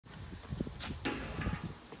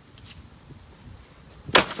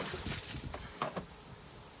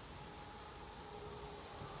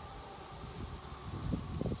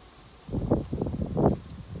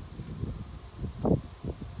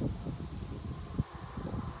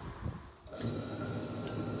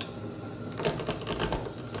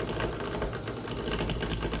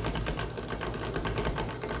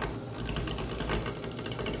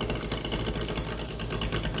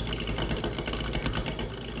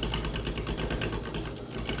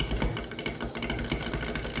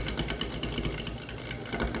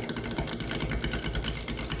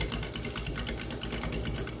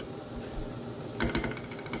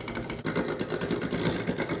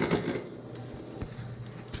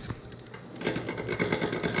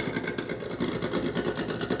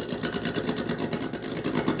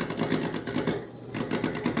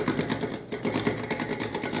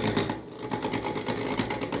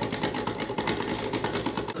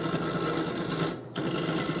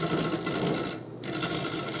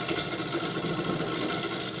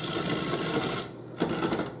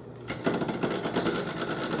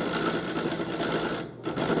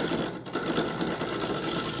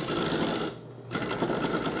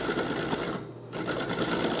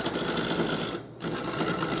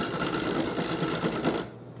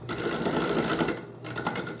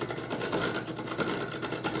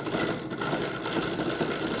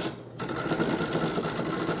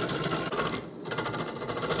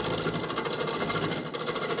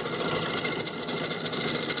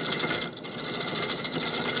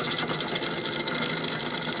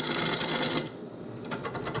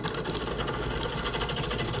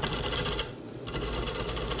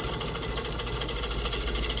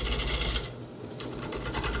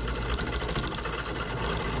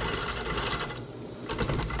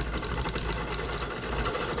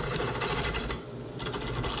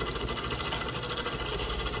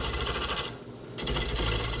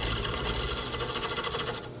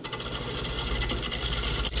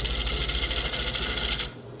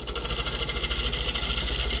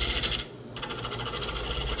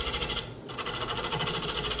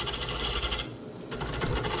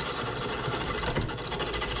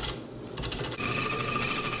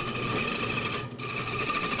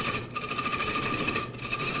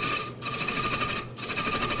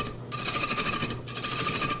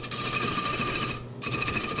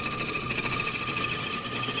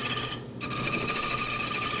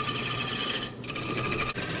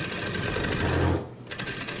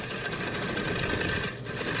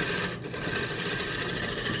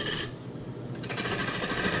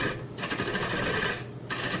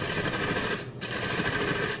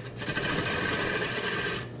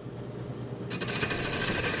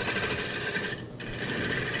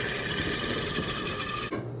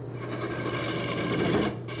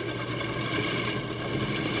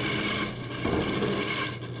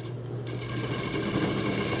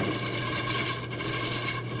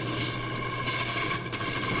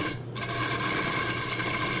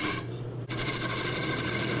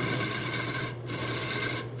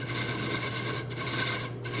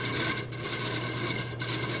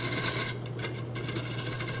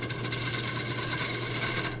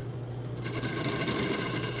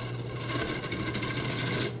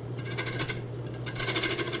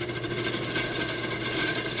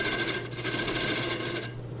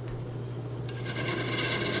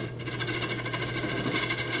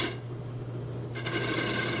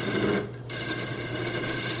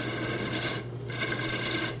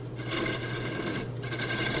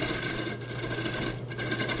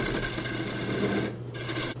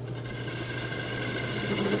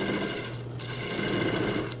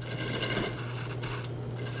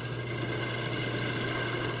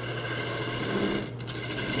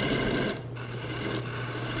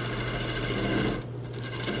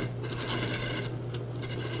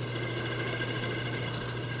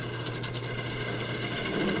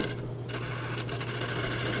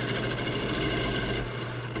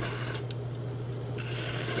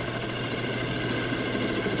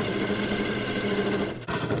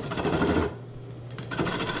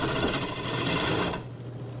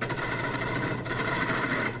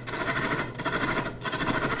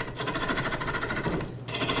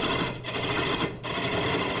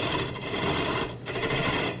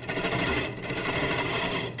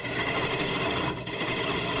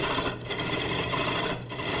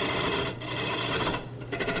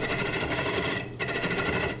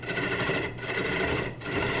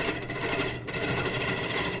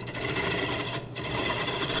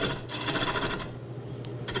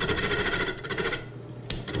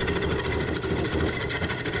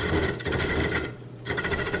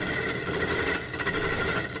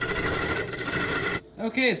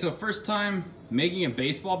Okay, so first time making a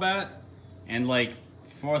baseball bat, and like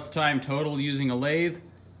fourth time total using a lathe.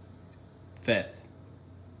 Fifth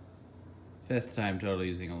time total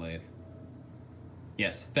using a lathe.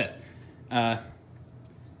 Yes, fifth. Not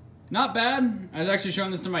bad. I was actually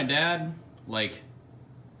showing this to my dad like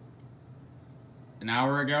an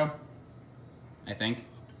hour ago, I think.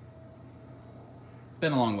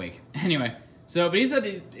 Been a long week. Anyway, so, but he said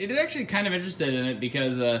he's actually kind of interested in it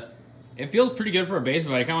because it feels pretty good for a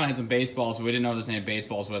baseball. I kind of want to hit some baseballs, but we didn't know if there's any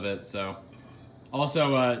baseballs with it, so.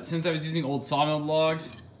 Also, since I was using old sawmill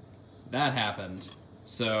logs, that happened.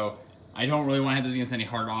 So, I don't really want to hit this against any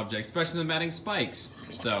hard objects, especially them adding spikes.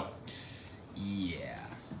 So, yeah.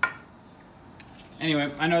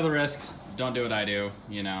 Anyway, I know the risks. Don't do what I do.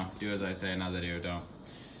 You know, do as I say, not as I do. Don't.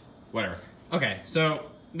 Whatever. Okay,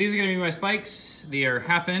 so these are going to be my spikes. They are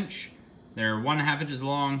 1/2 inch. They're 1.5 inches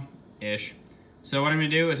long-ish. So what I'm going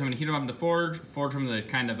to do is I'm going to heat them up in the forge them to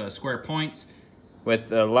kind of square points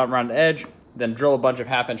with a round edge, then drill a bunch of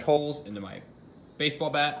 1/2 inch holes into my baseball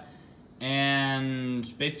bat, and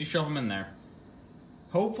basically shove them in there.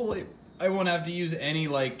 Hopefully, I won't have to use any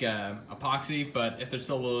like epoxy, but if they're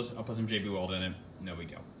still loose, I'll put some JB Weld in it. No big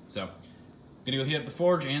deal. So, gonna go heat up the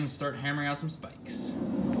forge and start hammering out some spikes.